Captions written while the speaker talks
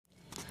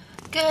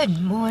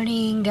Good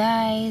morning,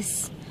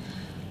 guys.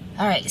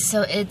 Alright,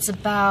 so it's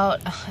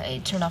about...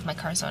 I turned off my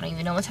car, so I don't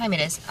even know what time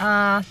it is.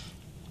 I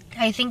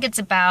think it's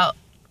about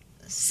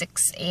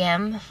 6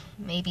 a.m.,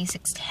 maybe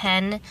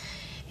 6:10,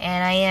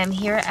 and I am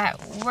here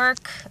at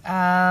work.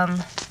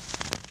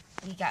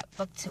 We got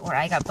booked, or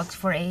I got booked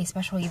for a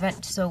special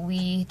event, so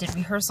we did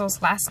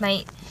rehearsals last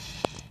night,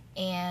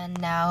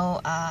 and now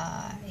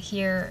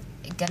here,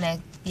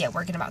 gonna be at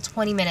work in about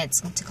 20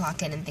 minutes to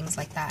clock in and things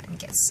like that and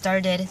get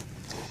started.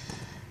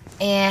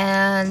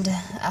 And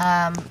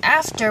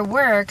after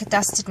work,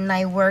 Dustin and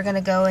I were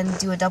gonna go and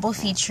do a double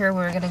feature.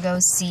 We're gonna go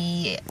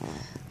see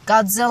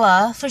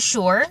Godzilla for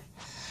sure,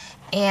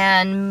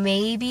 and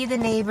maybe The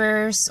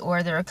Neighbors,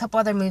 or there are a couple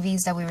other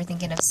movies that we were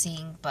thinking of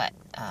seeing, but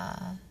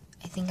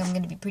I think I'm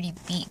gonna be pretty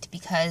beat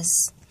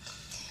because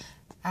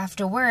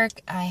after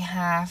work I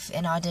have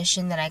an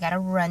audition that I gotta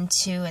run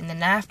to, and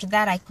then after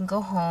that I can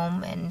go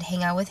home and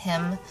hang out with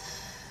him.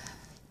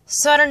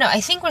 So I don't know,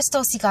 I think we'll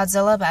still see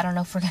Godzilla, but I don't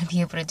know if we're going to be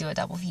able to do a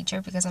double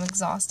feature because I'm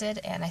exhausted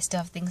and I still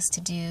have things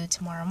to do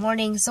tomorrow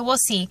morning, so we'll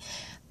see.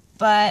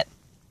 But,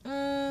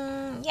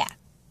 yeah.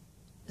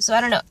 So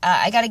I don't know,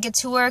 I got to get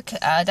to work.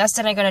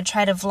 Dustin and I are going to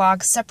try to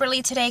vlog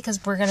separately today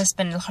because we're going to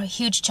spend a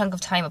huge chunk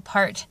of time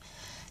apart,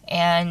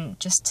 and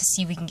just to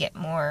see if we can get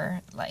more,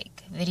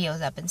 like,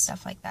 videos up and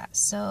stuff like that.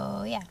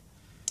 So, yeah.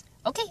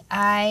 Okay,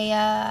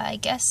 I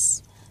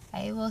guess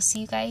I will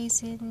see you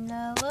guys in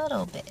a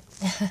little bit.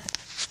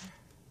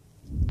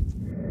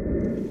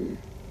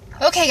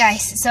 Okay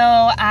guys, so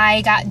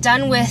I got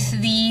done with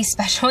the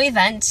special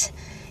event,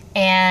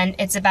 and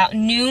it's about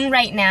noon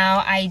right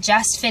now. I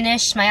just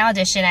finished my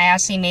audition. I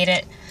actually made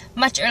it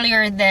much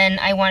earlier than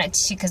I wanted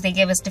to because they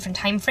gave us different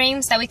time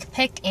frames that we could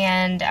pick,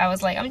 and I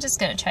was like, I'm just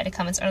going to try to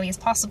come as early as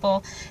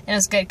possible, and it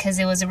was good because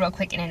it was a real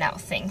quick in and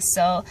out thing.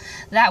 So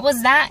that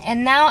was that,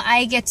 and now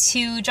I get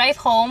to drive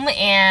home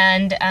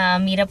and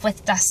meet up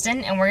with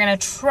Dustin, and we're going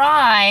to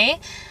try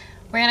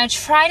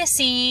to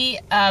see,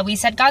 we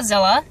said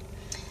Godzilla.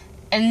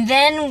 And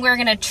then we're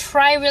going to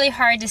try really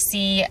hard to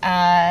see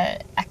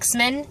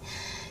X-Men.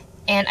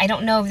 And I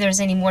don't know if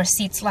there's any more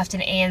seats left in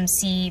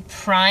AMC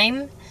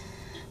Prime.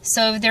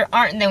 So if there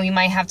aren't, then we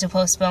might have to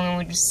postpone and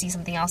we'll just see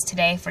something else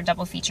today for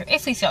double feature,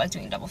 if we feel like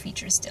doing double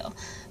features still.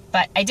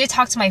 But I did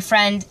talk to my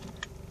friend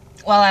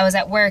while I was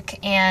at work,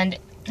 and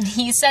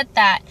he said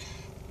that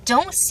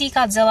don't see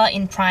Godzilla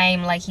in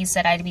Prime. Like, he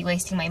said I'd be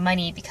wasting my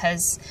money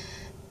because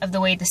of the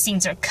way the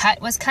scenes are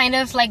cut was kind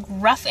of like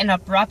rough and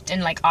abrupt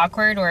and like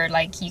awkward, or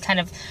like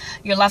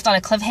you're left on a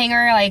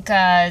cliffhanger, like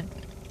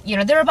you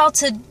know, they're about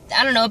to,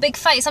 I don't know, a big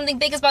fight, something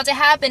big is about to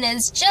happen, and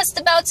it's just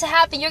about to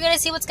happen, you're gonna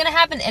see what's gonna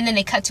happen, and then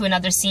they cut to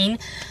another scene.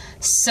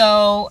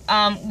 So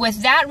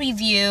with that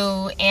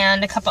review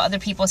and a couple other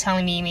people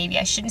telling me maybe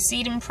I shouldn't see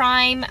it in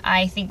Prime,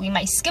 I think we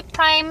might skip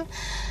Prime.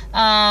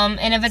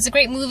 And if it's a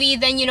great movie,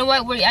 then you know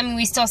what,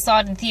 we still saw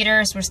it in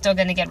theaters, we're still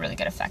gonna get really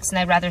good effects, and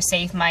I'd rather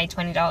save my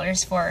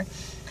 $20 for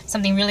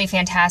something really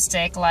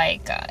fantastic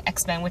like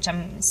X-Men, which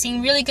I'm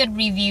seeing really good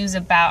reviews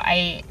about.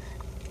 I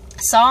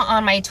saw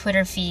on my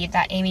Twitter feed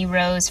that Amy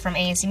Rose from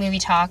AMC Movie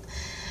Talk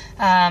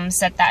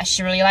said that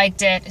she really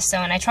liked it, so,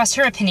 and I trust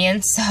her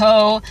opinion,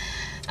 so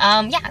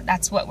yeah,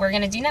 that's what we're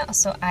gonna do now.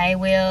 So I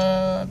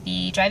will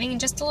be driving in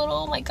just a little.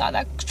 Oh my god,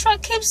 that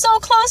truck came so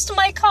close to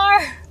my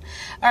car.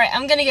 Alright,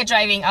 I'm gonna get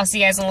driving. I'll see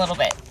you guys in a little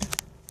bit.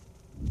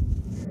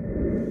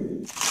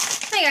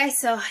 Hi guys,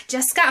 so I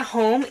just got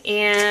home,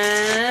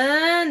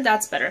 and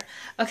that's better.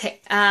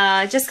 Okay,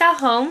 just got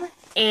home,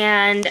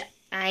 and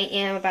I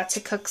am about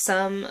to cook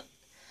some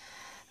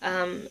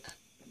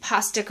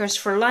pot stickers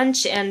for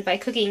lunch, and by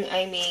cooking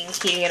I mean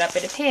heating it up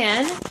in a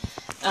pan.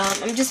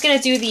 I'm just gonna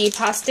do the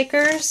pot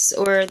stickers,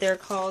 or they're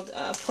called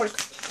pork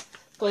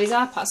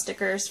boisa pot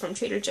stickers from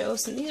Trader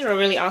Joe's, and these are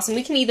really awesome.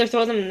 We can either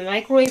throw them in the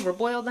microwave or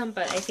boil them,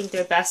 but I think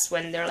they're best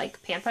when they're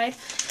like pan fried.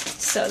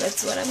 So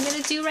that's what I'm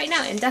gonna do right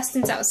now. And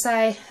Dustin's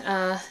outside.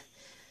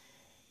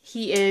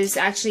 He is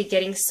actually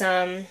getting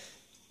some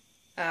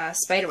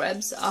spider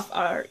webs off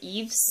our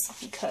eaves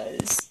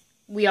because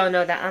we all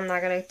know that I'm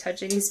not gonna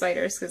touch any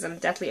spiders because I'm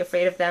deathly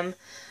afraid of them.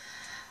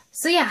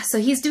 So yeah, so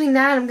he's doing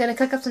that. I'm gonna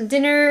cook up some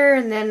dinner,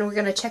 and then we're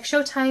gonna check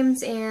show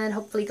times and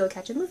hopefully go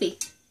catch a movie.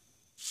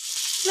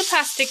 The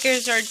pot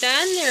stickers are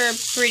done. They're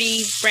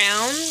pretty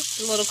brown,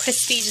 a little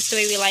crispy, just the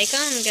way we like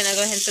them. I'm gonna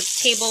go ahead and set the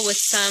table with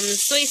some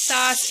soy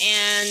sauce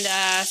and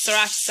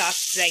sriracha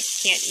sauce, because I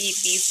can't eat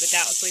these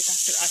without soy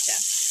sauce sriracha.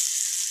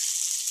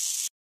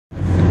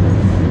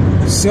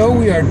 So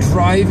we are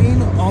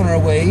driving on our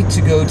way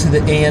to go to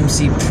the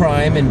AMC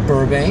Prime in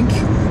Burbank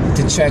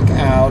to check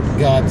out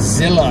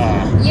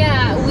Godzilla.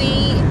 Yeah,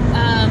 we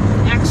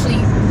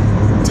actually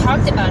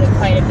talked about it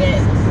quite a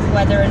bit,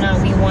 whether or not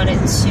we wanted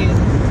to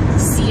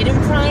see it in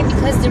Prime,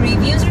 because the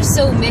reviews are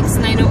so mixed.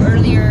 And I know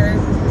earlier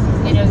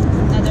in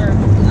another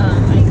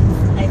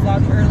I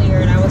vlogged earlier,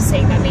 and I was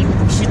saying that maybe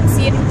we shouldn't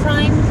see it in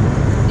Prime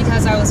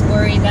because I was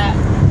worried that,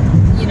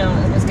 you know,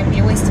 it was going to be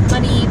a waste of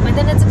money, but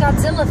then it's a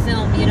Godzilla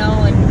film, you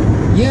know, and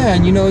yeah,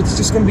 and you know, it's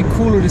just going to be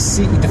cooler to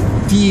see, to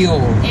feel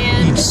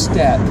each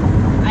step.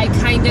 I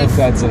kind of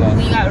Godzilla.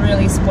 We got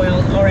really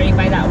spoiled already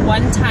by that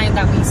one time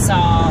that we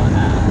saw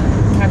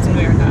Captain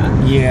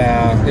America.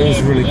 Yeah, it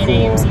was really in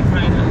cool. AMC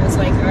Prime. I was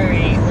like, all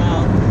right,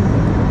 well.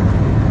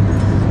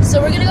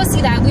 So we're gonna go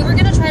see that. We were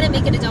gonna try to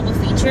make it a double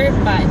feature,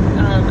 but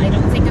I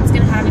don't think it's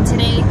gonna happen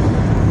today.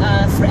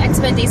 For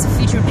X-Men Days of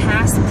Future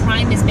Past,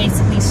 Prime is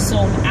basically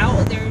sold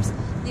out. There's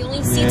the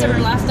only seats that are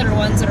left that are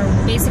ones that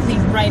are basically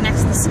right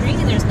next to the screen.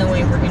 There's no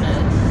way we're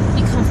gonna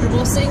be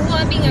comfortable sitting. Well,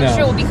 I'm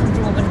sure we'll be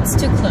comfortable, but it's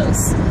too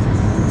close.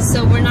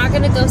 So we're not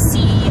gonna go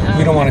see.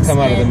 We don't want to come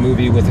out of the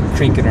movie with a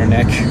crink in our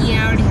neck.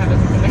 Yeah, I already have a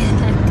crink in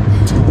my neck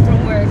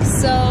from work,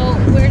 so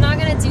we're not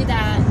gonna do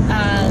that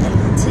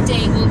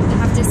today. We'll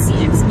have to see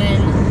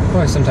X-Men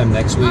Probably sometime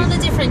next week. on a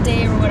different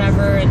day or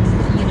whatever. And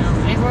you know,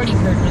 I've already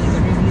heard really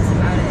good reviews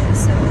about it,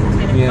 so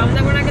kind of bummed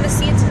that we're not gonna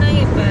see it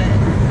tonight. But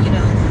you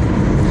know,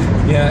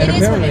 yeah, and it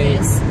is apparently what it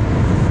is.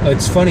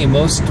 it's funny.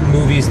 Most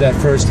movies that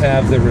first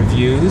have the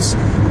reviews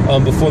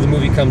before the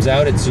movie comes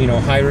out, it's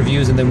high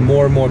reviews, and then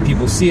more and more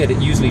people see it.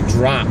 It usually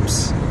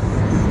drops.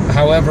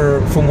 However,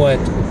 from what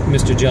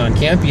Mr. John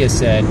Campia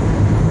said,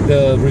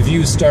 the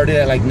reviews started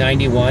at like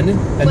 91,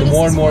 and the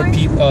more and more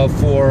people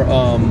for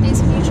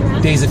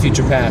Days of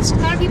Future Past.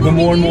 How are people the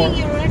more and more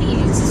it already?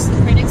 Is this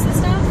the critics and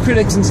stuff?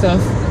 critics and stuff.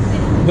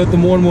 Okay. But the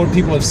more and more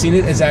people have seen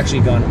it, it's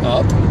actually gone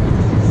up.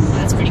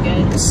 That's pretty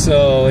good.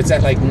 So it's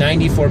at like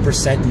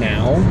 94%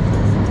 now.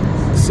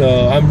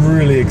 So I'm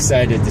really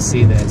excited to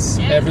see this.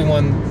 Yeah.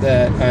 Everyone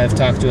that I've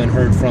talked to and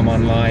heard from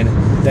online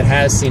that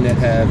has seen it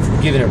have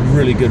given it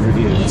really good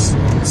reviews.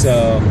 Yeah.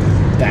 So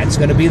that's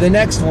going to be the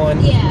next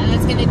one. Yeah,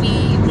 that's gonna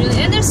be really.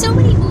 And there's so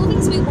many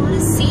movies we want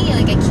to see.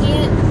 Like I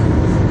can't.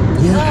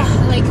 Yeah.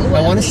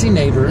 I want to see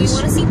Neighbors.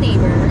 We want to see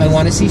Neighbors. I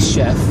want to see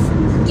Chef.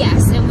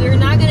 Yes, and we're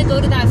not gonna go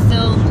to that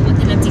film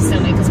with an empty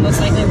stomach because most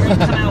likely we're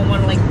gonna come out and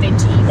want to like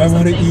binge eat. I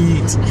want to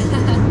eat.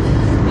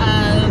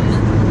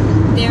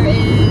 There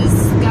is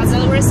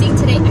Godzilla we're seeing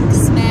today.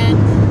 X-Men,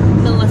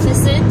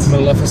 Maleficent.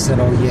 Maleficent.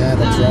 Oh yeah,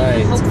 that's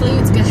right. Hopefully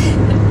it's good.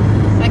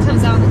 That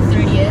comes out on the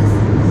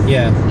 30th.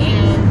 Yeah.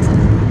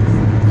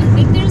 And I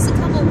think there's a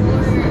couple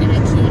more, and I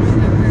can't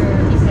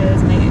remember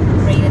because my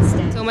brain is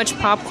dead. So much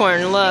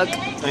popcorn. Look.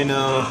 I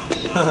know.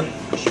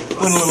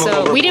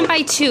 So we didn't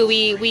buy two.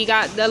 We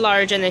got the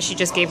large, and then she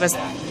just gave us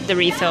the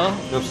refill.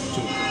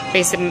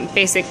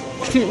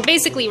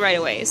 Basically right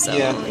away. So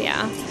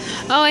yeah.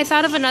 Oh, I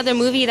thought of another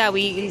movie that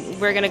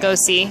we're gonna go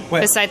see.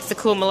 What? Besides the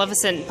cool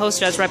Maleficent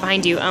poster that's right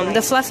behind you.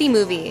 The Fluffy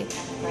movie.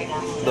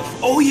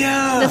 Oh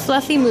yeah. The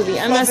Fluffy movie.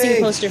 I'm not seeing a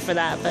Fluffy. poster for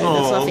that, but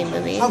the Fluffy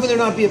movie. How can there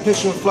not be a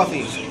picture of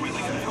Fluffy?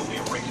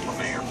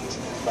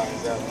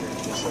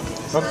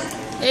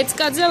 It's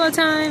Godzilla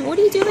time. What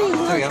are you doing?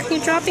 There we Look, go.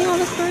 you're dropping all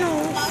the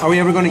kernels. Are we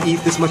ever going to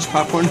eat this much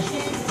popcorn?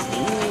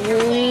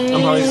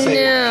 I'm probably sick.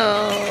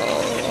 No.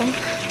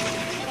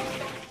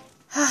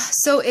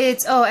 So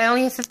it's, I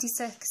only have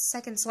 56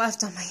 seconds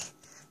left on my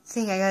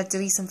thing. I gotta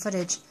delete some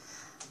footage.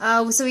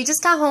 So we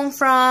just got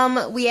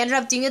home we ended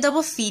up doing a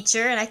double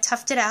feature, and I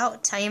toughed it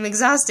out. I am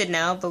exhausted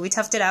now, but we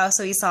toughed it out.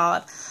 So we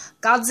saw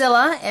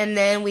Godzilla, and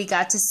then we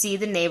got to see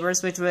The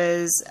Neighbors, which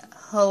was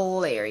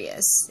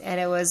hilarious. And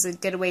it was a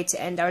good way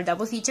to end our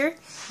double feature.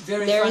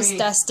 There's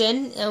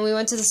Dustin, and we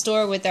went to the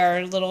store with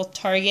our little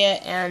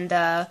Target,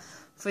 and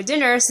for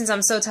dinner, since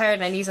I'm so tired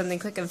and I need something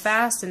quick and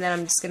fast, and then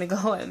I'm just gonna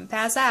go and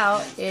pass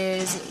out,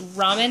 is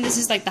ramen. This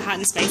is like the hot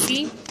and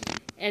spicy.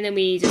 And then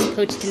we just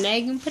poached an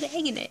egg and put an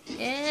egg in it.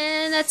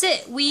 And that's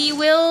it. We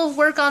will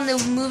work on the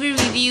movie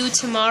review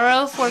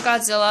tomorrow for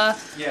Godzilla.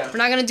 Yeah. We're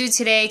not gonna do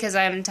today because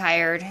I'm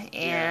tired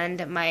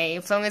and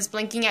my phone is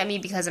blinking at me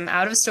because I'm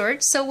out of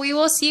storage. So we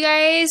will see you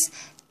guys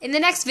in the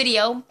next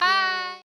video. Bye!